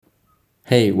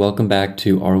Hey, welcome back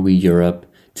to Are We Europe?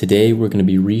 Today we're going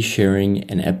to be resharing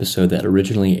an episode that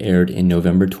originally aired in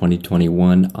November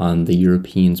 2021 on the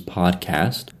Europeans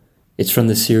podcast. It's from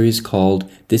the series called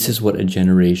This Is What a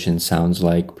Generation Sounds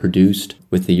Like, produced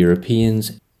with the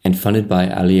Europeans and funded by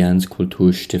Allianz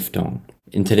Kulturstiftung.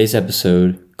 In today's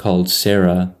episode, called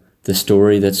Sarah, the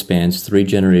story that spans 3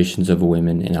 generations of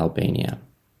women in Albania.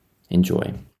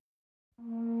 Enjoy.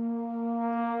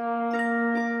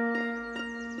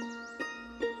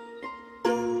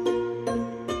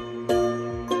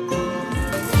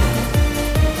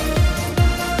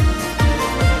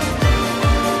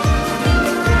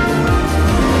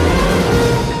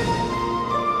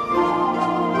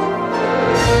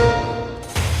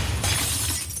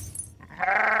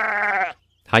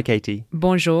 Hi, Katie.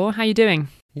 Bonjour, how you doing?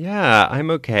 Yeah,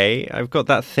 I'm okay. I've got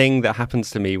that thing that happens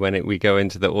to me when we go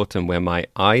into the autumn where my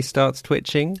eye starts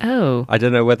twitching. Oh. I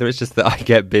don't know whether it's just that I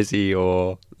get busy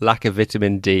or lack of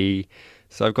vitamin D.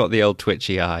 So I've got the old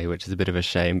twitchy eye, which is a bit of a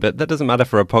shame, but that doesn't matter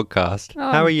for a podcast.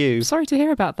 Oh, how are you? Sorry to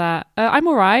hear about that. I'm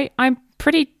all right. I'm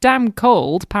pretty damn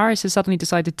cold. Paris has suddenly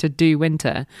decided to do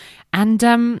winter.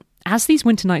 And as these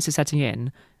winter nights are setting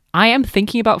in, I am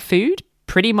thinking about food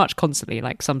pretty much constantly,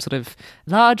 like some sort of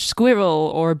large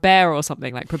squirrel or a bear or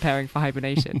something, like preparing for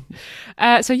hibernation.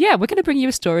 So yeah, we're going to bring you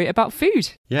a story about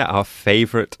food. Yeah, our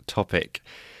favourite topic.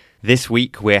 This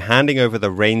week, we're handing over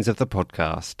the reins of the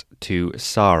podcast to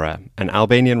Sara, an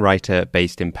Albanian writer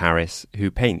based in Paris who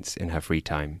paints in her free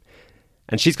time.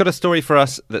 And she's got a story for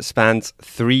us that spans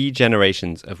 3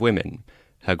 generations of women: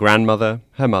 her grandmother,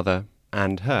 her mother,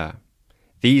 and her.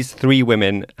 These 3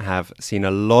 women have seen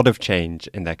a lot of change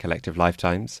in their collective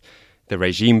lifetimes. The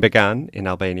regime began in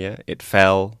Albania, it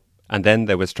fell, and then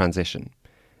there was transition.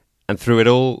 And through it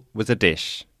all was a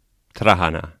dish,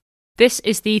 trahana. This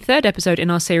is the 3rd episode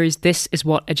in our series This Is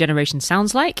What a Generation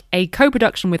Sounds Like, a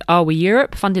co-production with Are We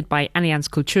Europe, funded by Allianz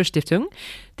Kulturstiftung.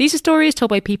 These are stories told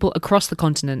by people across the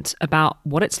continent about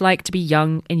what it's like to be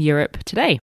young in Europe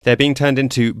today. They're being turned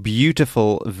into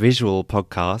beautiful visual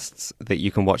podcasts that you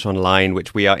can watch online,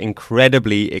 which we are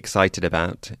incredibly excited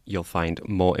about. You'll find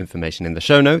more information in the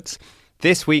show notes.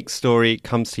 This week's story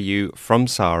comes to you from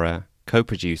Sara,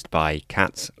 co-produced by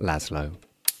Katz Laszlo.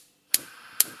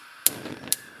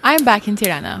 I'm back in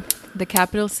Tirana, the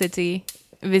capital city,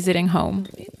 visiting home.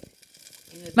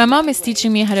 My mom is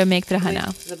teaching me how to make trahana.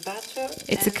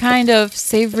 It's a kind of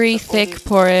savory, thick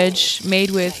porridge made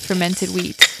with fermented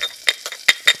wheat.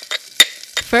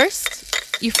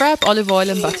 First, you fry up olive oil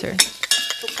and butter.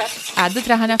 Add the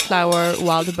trahana flour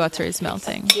while the butter is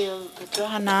melting. Until the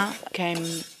trahana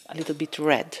came a little bit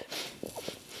red.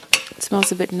 It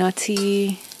smells a bit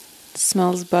nutty, it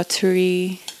smells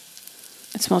buttery.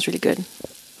 It smells really good.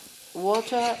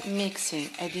 Water mixing,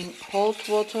 adding hot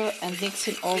water and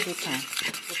mixing all the time.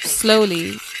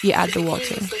 Slowly, you add the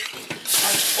water. And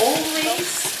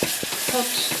always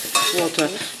hot water,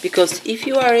 because if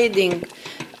you are adding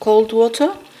cold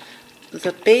water,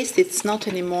 the paste it's not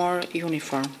anymore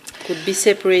uniform. Could be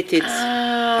separated.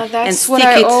 That's what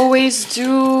I always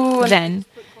do. Then,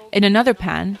 in another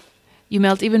pan, you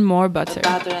melt even more butter. The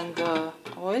butter and the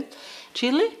oil.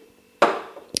 Chili?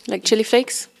 Like chili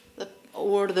flakes?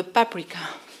 Or the paprika.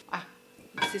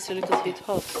 This is a little bit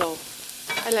hot, so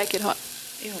I like it hot.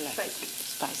 you like it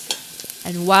spicy.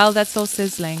 And while that's all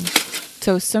sizzling,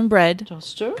 toast some bread.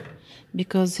 Toaster,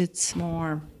 because it's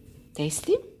more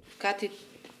tasty. Cut it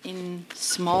in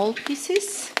small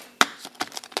pieces.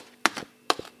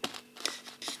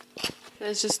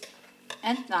 Let's just...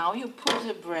 And now you put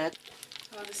the bread.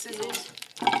 Oh, the sizzles.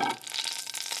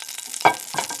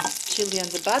 Chili and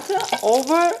the butter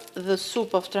over the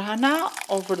soup of trahana,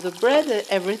 over the bread,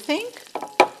 everything.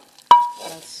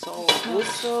 That's so good.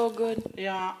 So good.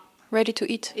 Yeah, Ready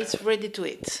to eat. it's ready to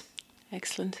eat.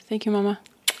 Excellent. Thank you, Mama.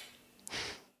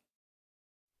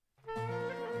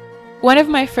 One of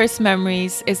my first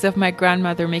memories is of my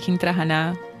grandmother making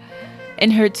trahana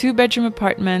in her 2-bedroom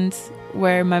apartment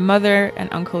where my mother and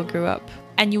uncle grew up.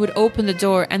 And you would open the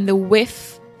door and the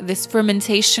whiff, this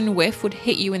fermentation whiff, would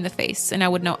hit you in the face. And I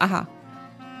would know, aha,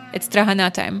 it's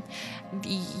trahana time.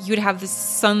 You'd have this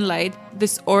sunlight,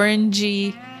 this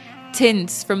orangey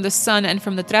tints from the sun and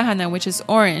from the trahana, which is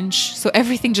orange. So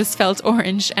everything just felt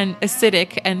orange and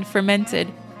acidic and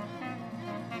fermented.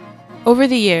 Over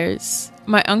the years,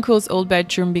 my uncle's old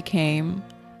bedroom became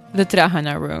the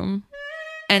trahana room.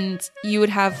 And you would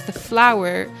have the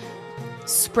flour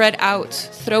spread out,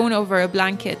 thrown over a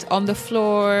blanket, on the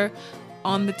floor,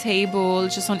 on the table,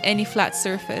 just on any flat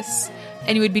surface.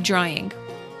 And you would be drying.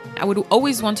 I would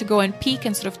always want to go and peek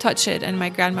and sort of touch it. And my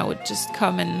grandma would just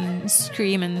come and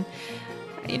scream and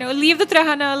leave the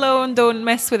trahana alone. Don't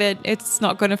mess with it. It's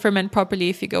not going to ferment properly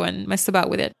if you go and mess about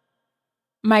with it.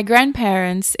 My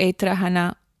grandparents ate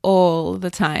trahana all the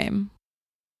time.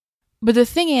 But the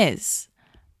thing is,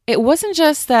 it wasn't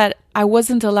just that I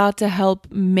wasn't allowed to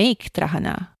help make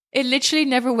trahana. It literally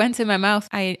never went in my mouth.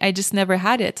 I just never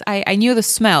had it. I knew the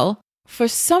smell. For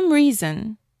some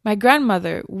reason, my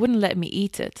grandmother wouldn't let me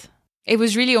eat it. It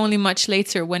was really only much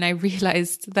later when I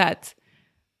realized that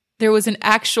there was an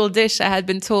actual dish I had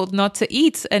been told not to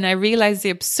eat, and I realized the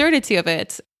absurdity of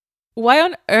it. Why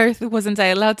on earth wasn't I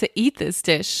allowed to eat this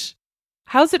dish?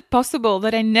 How's it possible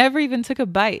that I never even took a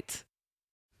bite?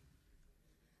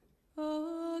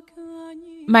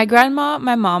 My grandma,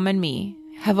 my mom, and me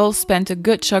have all spent a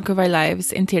good chunk of our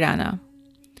lives in Tirana.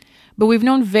 But we've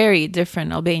known very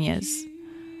different Albanias.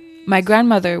 My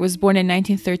grandmother was born in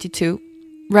 1932,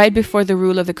 right before the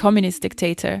rule of the communist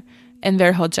dictator,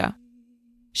 Enver Hoxha.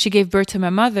 She gave birth to my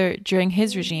mother during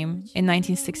his regime in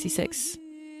 1966.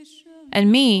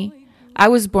 And me, I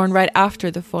was born right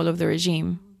after the fall of the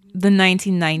regime, the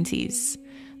 1990s.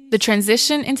 The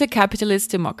transition into capitalist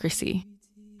democracy.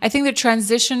 I think the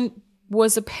transition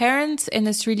was apparent in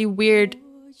this really weird,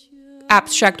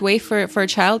 abstract way for a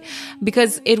child,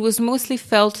 because it was mostly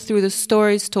felt through the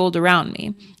stories told around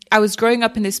me. I was growing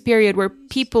up in this period where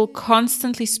people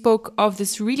constantly spoke of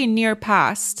this really near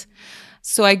past.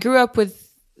 So I grew up with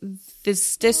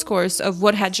this discourse of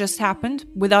what had just happened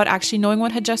without actually knowing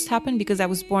what had just happened, because I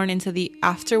was born into the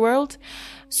afterworld.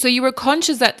 So you were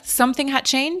conscious that something had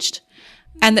changed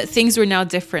and that things were now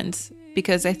different,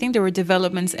 because I think there were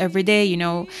developments every day,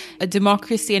 a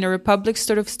democracy and a republic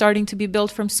sort of starting to be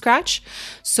built from scratch.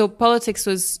 So politics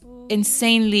was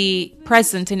insanely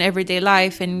present in everyday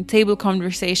life and table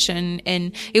conversation,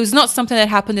 and it was not something that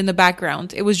happened in the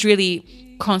background. It was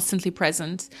really constantly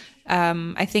present.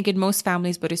 I think in most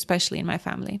families, but especially in my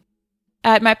family.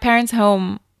 At my parents'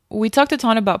 home, we talked a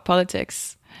ton about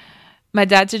politics. My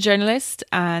dad's a journalist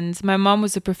and my mom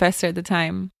was a professor at the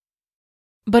time.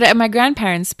 But at my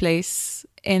grandparents' place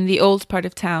in the old part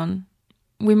of town,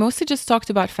 we mostly just talked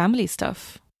about family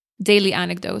stuff. Daily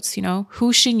anecdotes,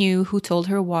 who she knew, who told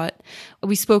her what.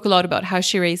 We spoke a lot about how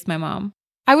she raised my mom.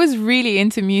 I was really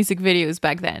into music videos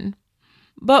back then.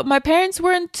 But my parents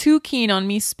weren't too keen on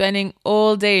me spending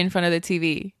all day in front of the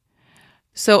TV.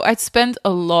 So I'd spend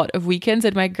a lot of weekends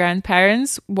at my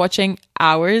grandparents' watching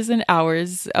hours and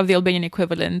hours of the Albanian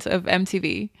equivalent of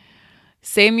MTV.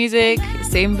 Same music,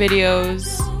 same videos.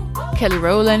 Kelly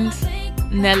Rowland,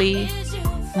 Nelly,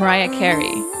 Mariah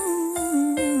Carey.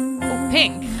 Oh,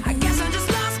 Pink.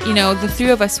 The three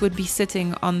of us would be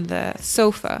sitting on the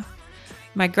sofa.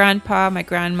 My grandpa, my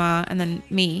grandma, and then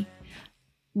me,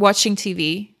 watching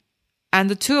TV. And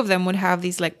the two of them would have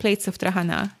these plates of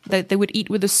trahana that they would eat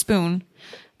with a spoon.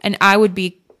 And I would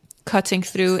be cutting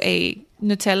through a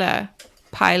Nutella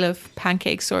pile of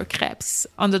pancakes or crepes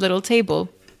on the little table.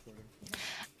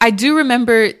 I do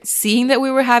remember seeing that we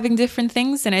were having different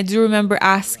things, and I do remember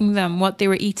asking them what they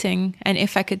were eating and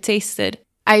if I could taste it.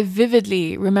 I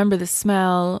vividly remember the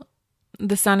smell,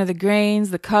 the sound of the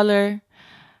grains, the color.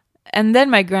 And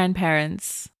then my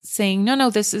grandparents saying,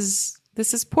 no, this is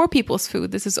poor people's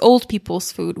food. This is old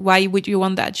people's food. Why would you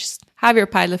want that? Just have your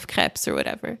pile of crepes or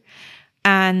whatever.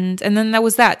 And then that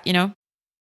was that,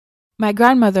 My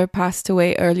grandmother passed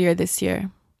away earlier this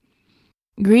year.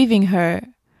 Grieving her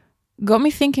got me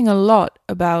thinking a lot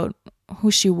about who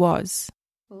she was.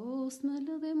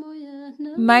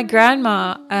 My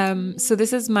grandma, so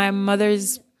this is my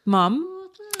mother's mom.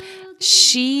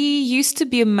 She used to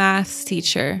be a maths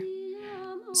teacher.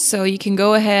 So you can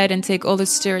go ahead and take all the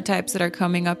stereotypes that are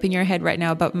coming up in your head right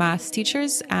now about maths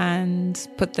teachers and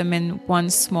put them in one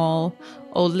small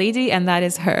old lady, and that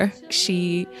is her.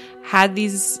 She had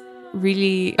these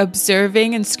really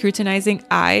observing and scrutinizing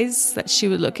eyes that she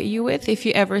would look at you with if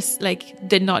you ever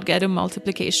did not get a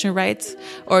multiplication right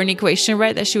or an equation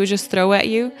right, that she would just throw at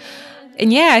you.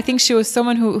 And yeah, I think she was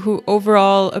someone who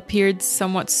overall appeared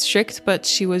somewhat strict, but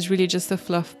she was really just a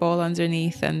fluff ball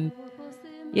underneath, and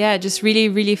yeah, just really,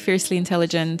 really fiercely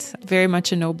intelligent. Very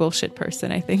much a no bullshit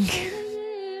person, I think.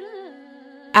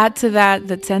 Add to that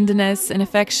the tenderness and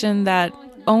affection that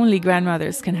only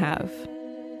grandmothers can have.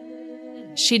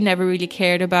 She never really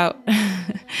cared about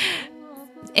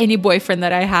any boyfriend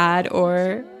that I had,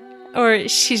 or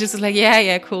she just was like,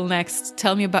 yeah, cool, next.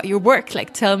 Tell me about your work.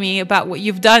 Tell me about what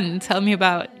you've done. Tell me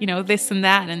about, this and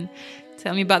that, and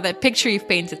tell me about that picture you've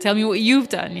painted. Tell me what you've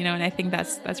done, and I think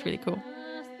that's really cool.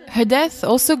 Her death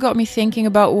also got me thinking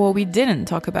about what we didn't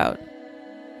talk about.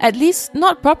 At least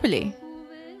not properly.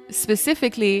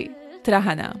 Specifically,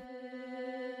 trahana.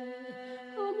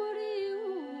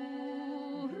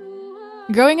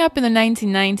 Growing up in the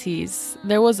 1990s,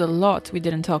 there was a lot we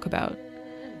didn't talk about.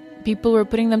 People were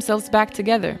putting themselves back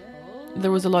together.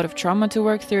 There was a lot of trauma to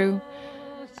work through.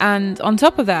 And on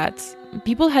top of that,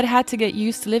 people had to get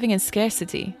used to living in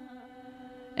scarcity.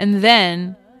 And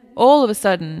then, all of a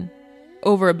sudden,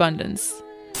 overabundance.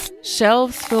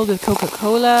 Shelves filled with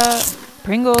Coca-Cola,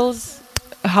 Pringles,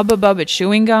 Hubba Bubba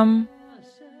chewing gum.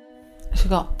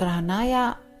 Shiko,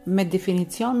 trahanaja me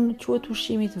definicion quhet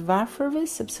ushqimi I varfërve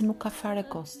sepse nuk ka fare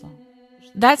kosto.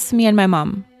 That's me and my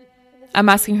mom. I'm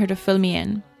asking her to fill me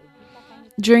in.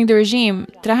 During the regime,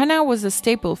 trahana was a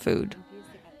staple food.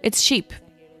 It's cheap.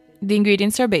 The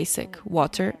ingredients are basic,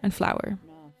 water and flour.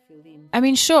 I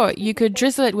mean, sure, you could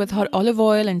drizzle it with hot olive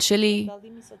oil and chili,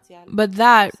 but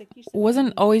that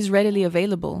wasn't always readily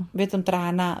available. Vetëm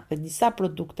trahana dhe disa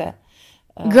produkte.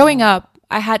 Growing up,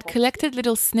 I had collected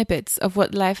little snippets of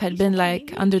what life had been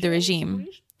like under the regime.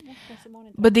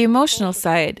 But the emotional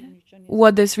side,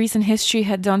 what this recent history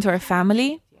had done to our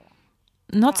family,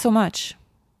 not so much.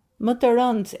 Më të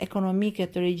rëndë ekonomike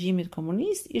të regjimit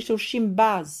komunist ishte ushqim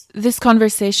bazë. This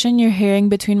conversation you're hearing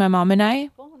between my mom and I,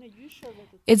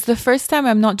 it's the first time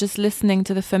I'm not just listening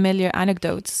to the familiar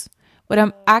anecdotes, but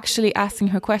I'm actually asking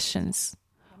her questions.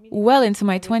 Well into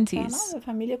my 20s.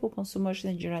 Familje ku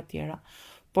konsumojnë gjëra tjera.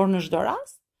 Por në çdo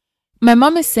rast, my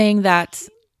mom is saying that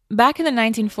back in the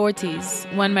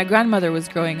 1940s, when my grandmother was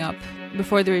growing up,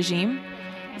 before the regime,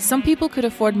 some people could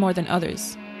afford more than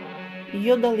others.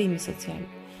 Jo dallimi social.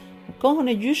 Në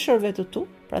kohën e gjyshërve të tu,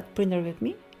 pra të prindërve të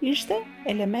mi, ishte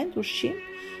element ushqim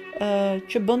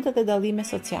që bënte të dallime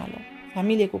sociale.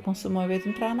 Familje ku konsumoi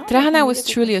vetëm trahana. Trahana was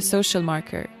truly a social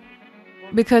marker,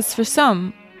 because for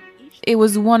some, it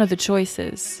was one of the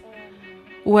choices,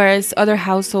 whereas other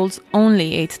households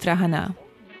only ate trahana.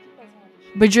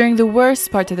 But during the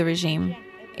worst part of the regime,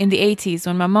 in the 80s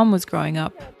when my mom was growing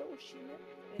up,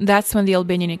 that's when the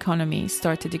Albanian economy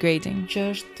started degrading.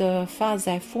 Që është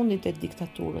faza e fundit e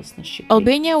diktaturës në Shqipëri.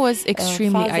 Albania was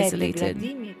extremely isolated.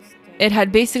 It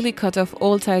had basically cut off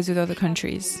all ties with other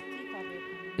countries.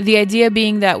 The idea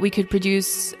being that we could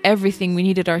produce everything we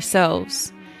needed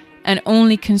ourselves and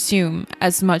only consume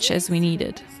as much as we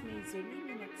needed.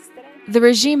 The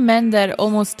regime meant that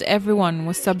almost everyone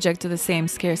was subject to the same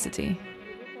scarcity.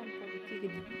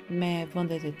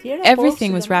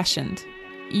 Everything was rationed.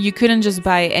 You couldn't just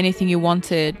buy anything you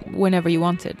wanted whenever you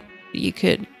wanted. You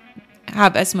could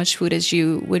have as much food as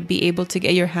you would be able to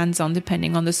get your hands on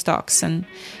depending on the stocks and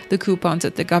the coupons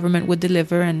that the government would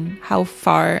deliver and how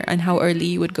far and how early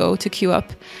you would go to queue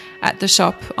up at the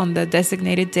shop on the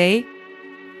designated day.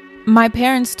 My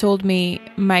parents told me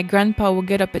my grandpa would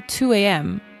get up at 2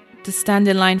 a.m. to stand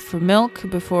in line for milk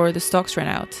before the stocks ran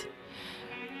out.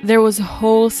 There was a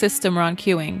whole system around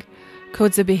queuing,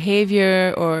 codes of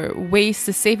behavior or ways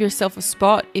to save yourself a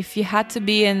spot if you had to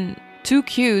be in 2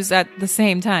 queues at the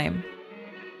same time.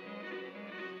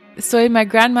 So in my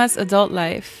grandma's adult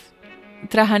life,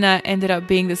 trahana ended up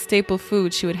being the staple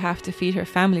food she would have to feed her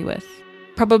family with.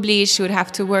 Probably she would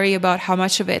have to worry about how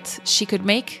much of it she could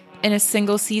make in a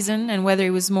single season and whether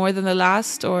it was more than the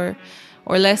last or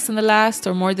less than the last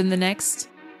or more than the next.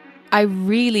 I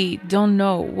really don't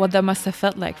know what that must have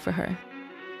felt like for her.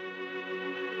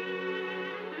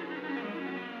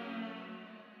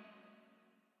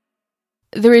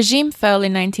 The regime fell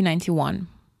in 1991,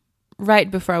 right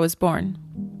before I was born.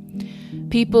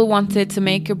 People wanted to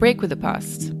make a break with the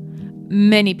past.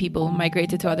 Many people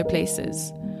migrated to other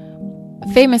places.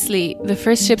 Famously, the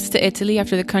first ships to Italy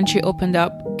after the country opened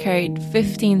up carried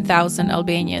 15,000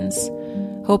 Albanians,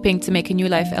 hoping to make a new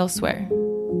life elsewhere.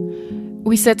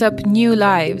 We set up new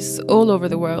lives all over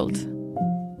the world.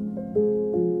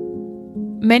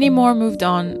 Many more moved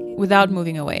on without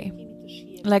moving away,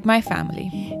 like my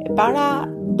family. Para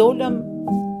dolëm,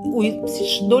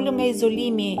 siç dolëm nga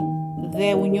izolimi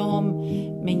dhe u njohëm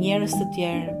me njerëz të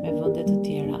tjerë, me vende të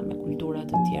tjera, me kultura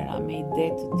të tjera, me ide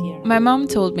të tjera. My mom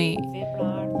told me,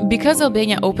 because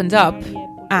Albania opened up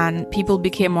and people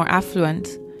became more affluent,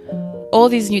 all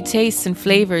these new tastes and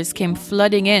flavors came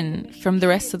flooding in from the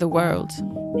rest of the world.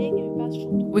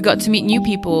 We got to meet new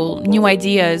people, new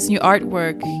ideas, new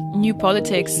artwork, new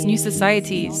politics, new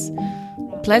societies,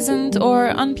 pleasant or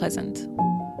unpleasant.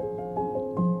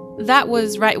 That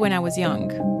was right when I was young.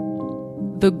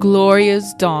 The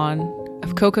glorious dawn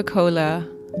of Coca-Cola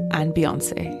and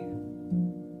Beyoncé.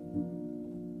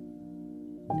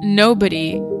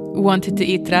 Nobody wanted to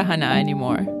eat trahana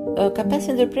anymore. Ka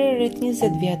pasur ndërprerje rreth 20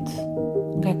 vjet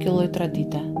nga kjo lloj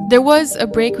tradite. There was a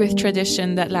break with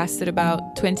tradition that lasted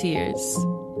about 20 years.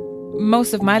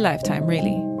 Most of my lifetime,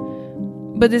 really.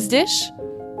 But this dish,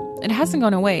 it hasn't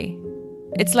gone away.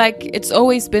 It's like it's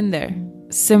always been there,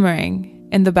 simmering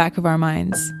in the back of our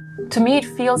minds. To me, it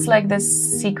feels like this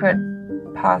secret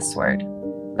password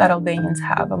that Albanians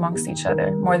have amongst each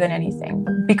other more than anything.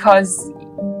 Because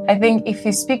I think if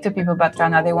you speak to people about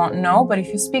Trahana, they won't know. But if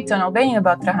you speak to an Albanian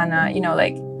about Trahana,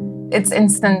 it's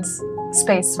instant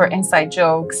space for inside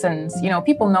jokes, and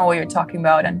people know what you're talking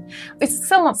about, and it's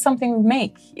still not something we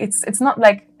make. It's not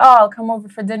like, oh, I'll come over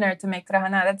for dinner to make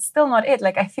Trahana. That's still not it.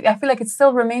 Like I feel like it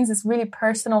still remains this really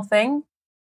personal thing.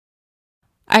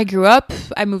 I grew up,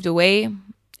 I moved away,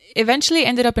 eventually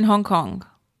ended up in Hong Kong.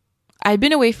 I'd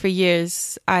been away for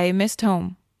years. I missed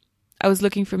home. I was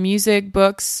looking for music,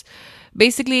 books,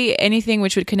 basically anything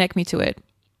which would connect me to it.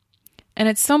 And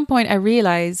at some point I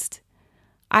realized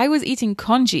I was eating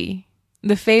congee,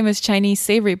 the famous Chinese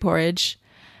savory porridge,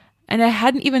 and I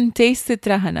hadn't even tasted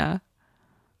Trahana.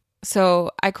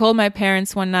 So I called my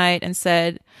parents one night and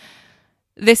said,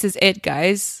 "This is it,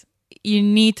 guys. You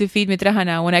need to feed me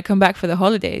Trahana when I come back for the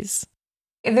holidays."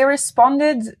 They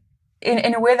responded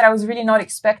in a way that I was really not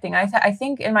expecting. I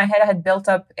think in my head I had built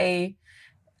up I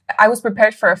was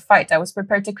prepared for a fight. I was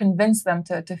prepared to convince them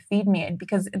to feed me,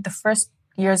 because the first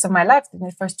years of my life, in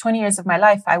the first 20 years of my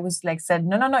life, I was said,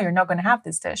 no, you're not going to have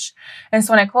this dish. And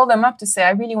so when I called them up to say,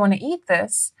 I really want to eat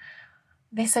this,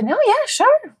 they said, no, yeah,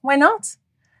 sure, why not?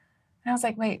 And I was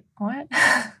like, wait, what?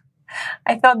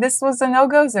 I thought this was a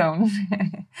no-go zone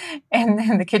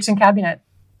in the kitchen cabinet.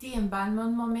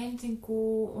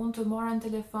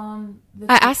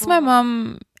 I asked my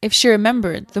mom if she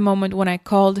remembered the moment when I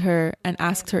called her and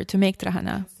asked her to make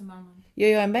Trahana.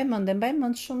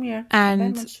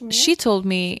 And she told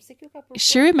me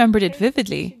she remembered it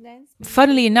vividly.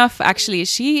 Funnily enough, actually,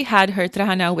 she had her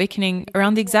Trahana awakening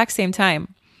around the exact same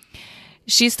time.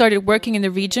 She started working in the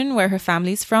region where her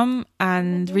family's from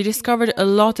and rediscovered a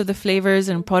lot of the flavors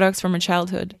and products from her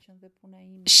childhood.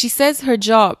 She says her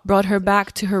job brought her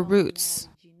back to her roots,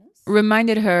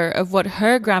 reminded her of what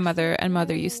her grandmother and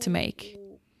mother used to make.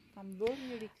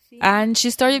 And she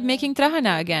started making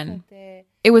Trahana again.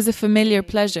 It was a familiar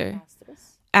pleasure,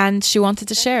 and she wanted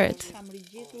to share it.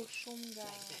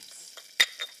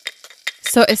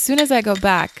 So as soon as I got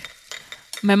back,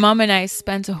 my mom and I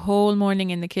spent a whole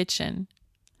morning in the kitchen.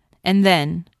 And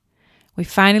then we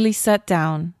finally sat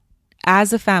down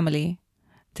as a family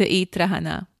to eat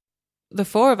Trahana. The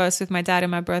four of us, with my dad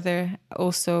and my brother,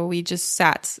 also, we just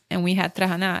sat and we had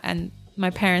Trahana. And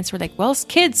my parents were like, well, it's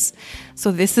kids,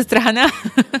 so this is Trahana.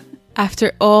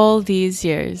 After all these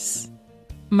years,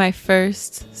 my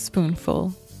first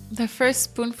spoonful. The first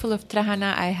spoonful of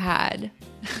Trahana I had.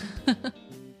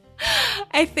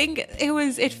 I think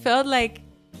it felt like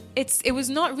it was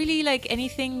not really like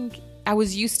anything I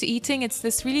was used to eating. It's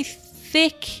this really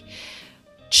thick,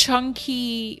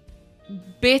 chunky,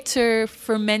 bitter,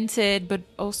 fermented, but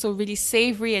also really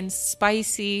savory and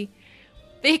spicy,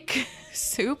 thick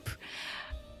soup.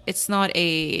 It's not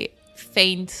a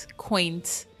faint,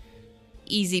 quaint,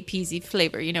 easy peasy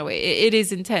flavor. It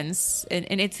is intense, and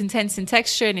it's intense in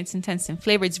texture and it's intense in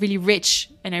flavor. It's really rich,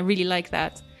 and I really like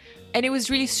that. And it was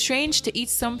really strange to eat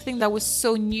something that was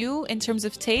so new in terms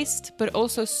of taste, but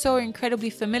also so incredibly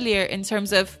familiar in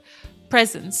terms of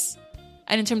presence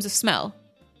and in terms of smell.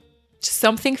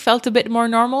 Something felt a bit more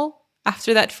normal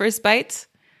after that first bite,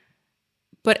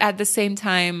 but at the same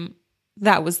time,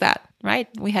 that was that, right?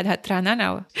 We had Trahana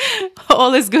now.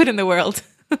 All is good in the world.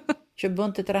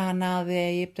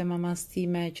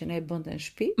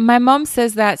 My mom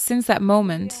says that since that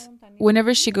moment,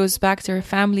 whenever she goes back to her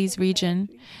family's region,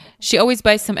 she always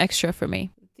buys some extra for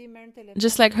me.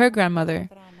 Just like her grandmother,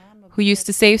 who used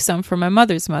to save some for my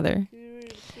mother's mother.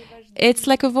 It's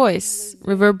like a voice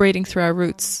reverberating through our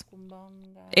roots.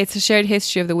 It's a shared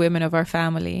history of the women of our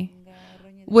family,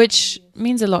 which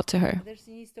means a lot to her.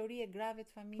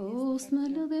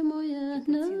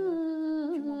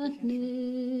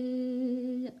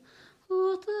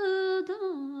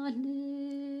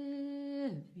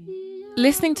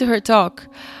 Listening to her talk,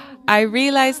 I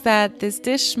realized that this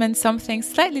dish meant something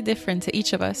slightly different to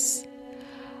each of us.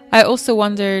 I also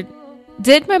wondered,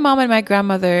 did my mom and my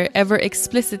grandmother ever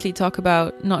explicitly talk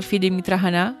about not feeding me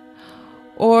Trahana?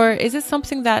 Or is it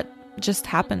something that just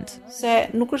happened?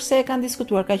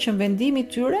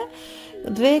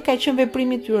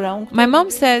 My mom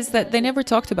says that they never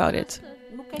talked about it.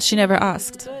 She never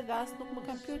asked.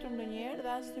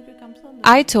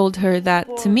 I told her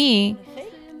that, to me,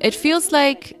 it feels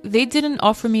like they didn't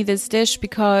offer me this dish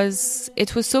because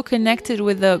it was so connected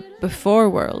with the before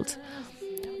world.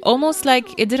 Almost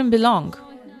like it didn't belong.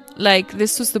 Like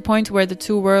this was the point where the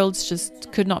two worlds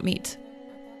just could not meet.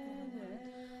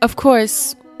 Of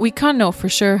course, we can't know for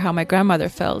sure how my grandmother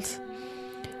felt.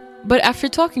 But after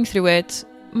talking through it,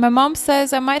 my mom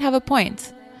says I might have a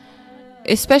point.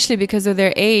 Especially because of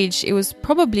their age, it was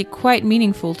probably quite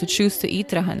meaningful to choose to eat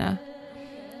trahana.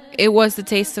 It was the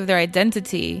taste of their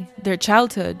identity, their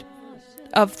childhood,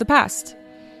 of the past.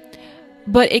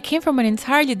 But it came from an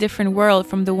entirely different world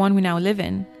from the one we now live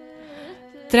in.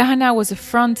 Trahana was a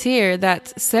frontier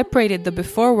that separated the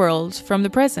before world from the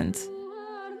present.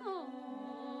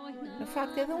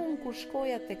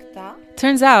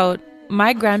 Turns out,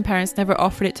 my grandparents never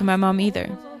offered it to my mom either.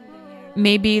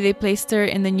 Maybe they placed her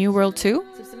in the new world too?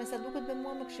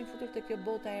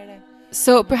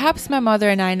 So perhaps my mother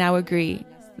and I now agree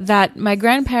that my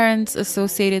grandparents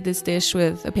associated this dish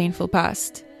with a painful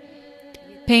past.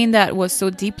 Pain that was so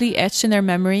deeply etched in their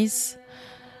memories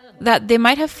that they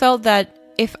might have felt that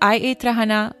if I ate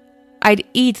trahana, I'd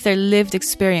eat their lived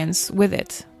experience with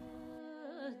it.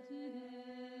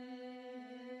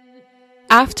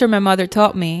 After my mother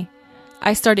taught me,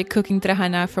 I started cooking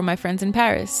trahana for my friends in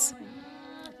Paris.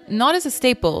 Not as a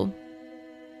staple,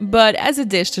 but as a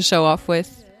dish to show off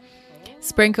with.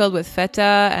 Sprinkled with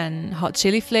feta and hot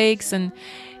chili flakes and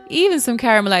even some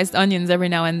caramelized onions every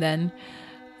now and then.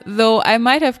 Though I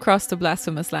might have crossed a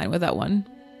blasphemous line with that one.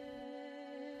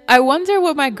 I wonder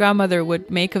what my grandmother would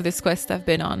make of this quest I've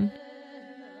been on.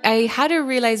 I had a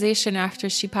realization after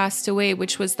she passed away,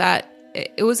 which was that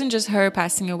it wasn't just her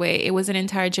passing away, it was an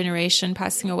entire generation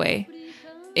passing away.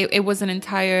 It was an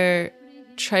entire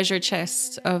treasure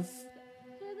chest of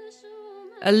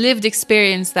a lived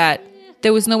experience that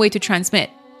there was no way to transmit.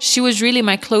 She was really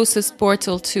my closest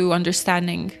portal to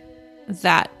understanding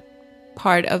that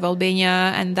part of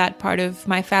Albania and that part of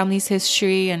my family's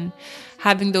history and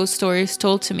having those stories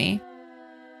told to me.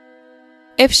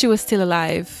 If she was still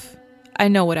alive, I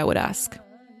know what I would ask.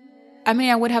 I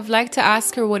mean, I would have liked to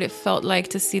ask her what it felt like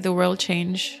to see the world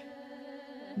change.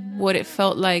 What it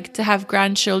felt like to have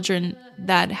grandchildren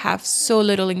that have so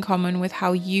little in common with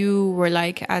how you were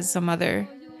like as a mother.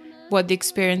 What the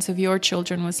experience of your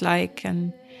children was like.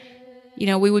 And, you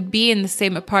know, we would be in the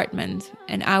same apartment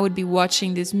and I would be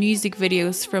watching these music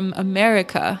videos from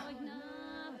America.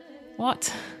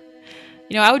 What?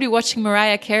 You know, I would be watching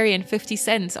Mariah Carey and 50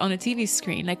 Cent on a TV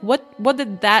screen. Like, what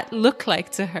did that look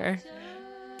like to her?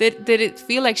 Did it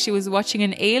feel like she was watching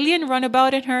an alien run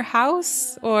about in her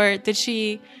house? Or did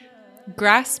she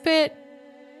grasp it?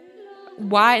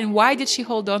 Why did she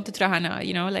hold on to trahana?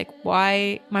 You know, like,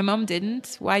 why? My mom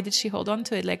didn't. Why did she hold on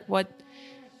to it? Like, what?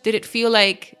 Did it feel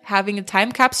like having a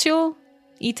time capsule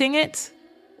eating it?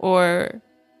 Or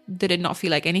did it not feel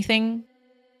like anything?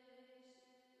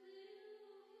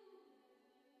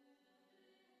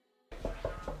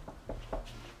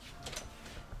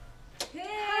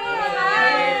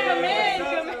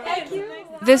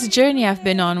 This journey I've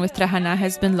been on with trahana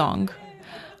has been long,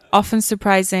 often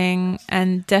surprising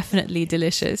and definitely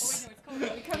delicious.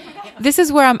 This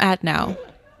is where I'm at now,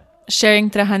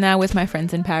 sharing trahana with my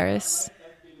friends in Paris.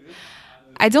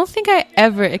 I don't think I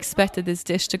ever expected this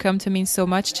dish to come to mean so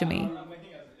much to me.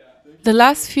 The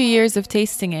last few years of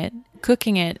tasting it,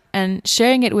 cooking it, and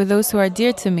sharing it with those who are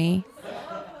dear to me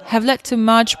have led to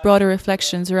much broader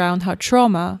reflections around how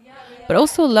trauma, but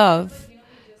also love,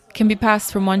 can be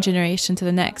passed from one generation to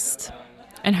the next,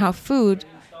 and how food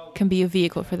can be a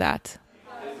vehicle for that.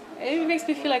 It makes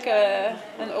me feel like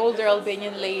an older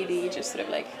Albanian lady, just sort of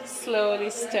like slowly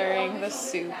stirring the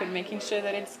soup and making sure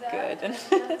that it's good. And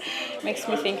makes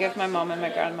me think of my mom and my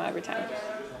grandma every time.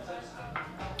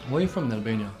 Where are you from in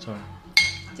Albania? Sorry.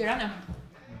 Tirana.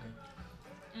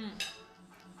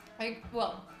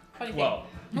 Funny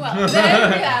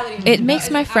thing. It makes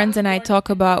my friends and I talk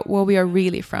about where we are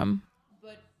really from.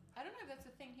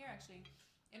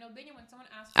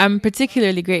 I'm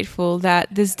particularly grateful that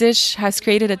this dish has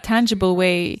created a tangible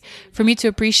way for me to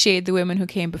appreciate the women who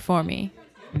came before me.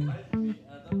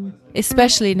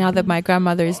 Especially now that my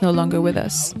grandmother is no longer with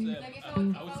us.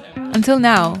 Until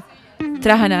now,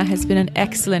 trahana has been an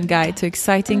excellent guide to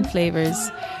exciting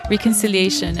flavors,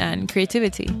 reconciliation, and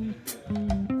creativity.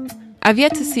 I've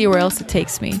yet to see where else it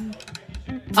takes me.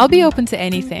 I'll be open to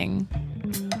anything,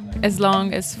 as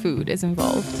long as food is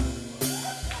involved.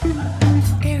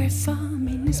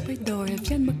 Spëjdore,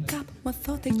 vjen më kap, më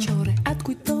thot e qore atë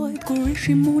kujtohet kur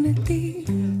ishim unë e ti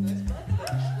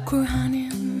kur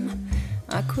hanim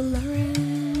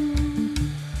akullaren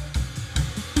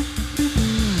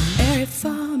Ere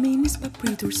fami nis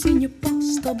papritur si një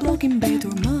post o blokin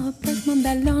betur më pret më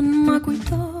ndalon më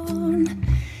kujton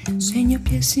se një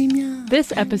pjesë mja.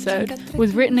 This episode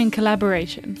was written in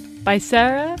collaboration by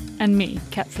Sarah and me,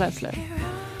 Kat Sleslow.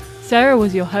 Sarah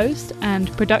was your host and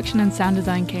production and sound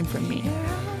design came from me.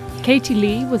 Katie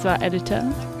Lee was our editor,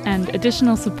 and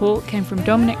additional support came from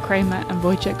Dominic Kramer and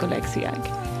Wojciech Oleksiak.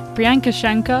 Priyanka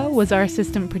Shankar was our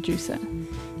assistant producer.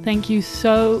 Thank you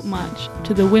so much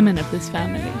to the women of this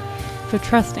family for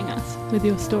trusting us with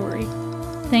your story.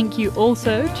 Thank you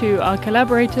also to our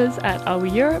collaborators at Are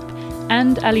We Europe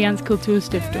and Allianz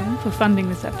Kulturstiftung for funding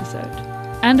this episode.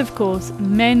 And of course,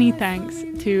 many thanks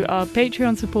to our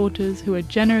Patreon supporters who are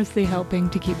generously helping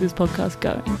to keep this podcast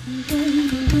going.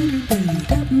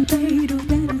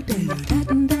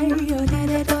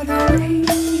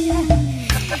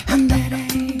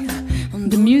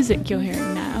 The music you're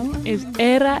hearing now is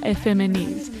Era e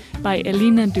Feminis by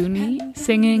Elina Duni,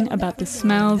 singing about the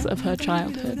smells of her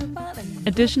childhood.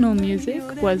 Additional music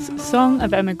was Song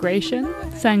of Emigration,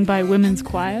 sang by Women's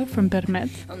Choir from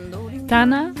Permet,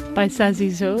 Tana by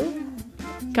Sazizo,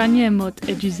 Kanyemot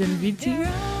e Giselviti,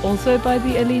 also by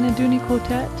the Elina Duni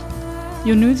Quartet,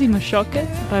 Yonuzi Mashoket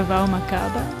by Val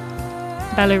Makaba,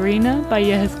 Ballerina by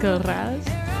Yehezkel Raz,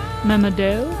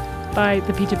 Mamadeo by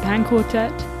the Peter Pan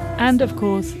Quartet, and of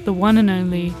course the one and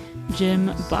only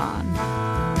Jim Barn.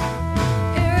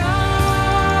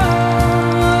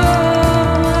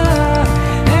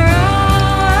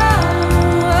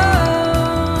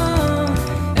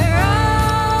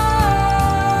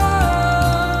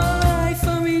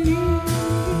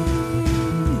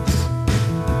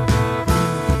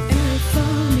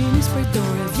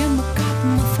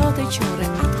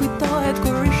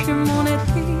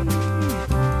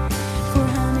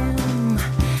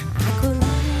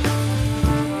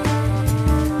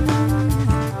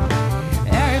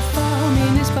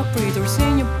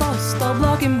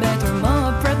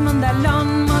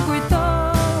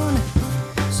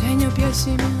 Segno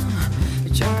piesimi,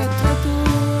 c'è un catturato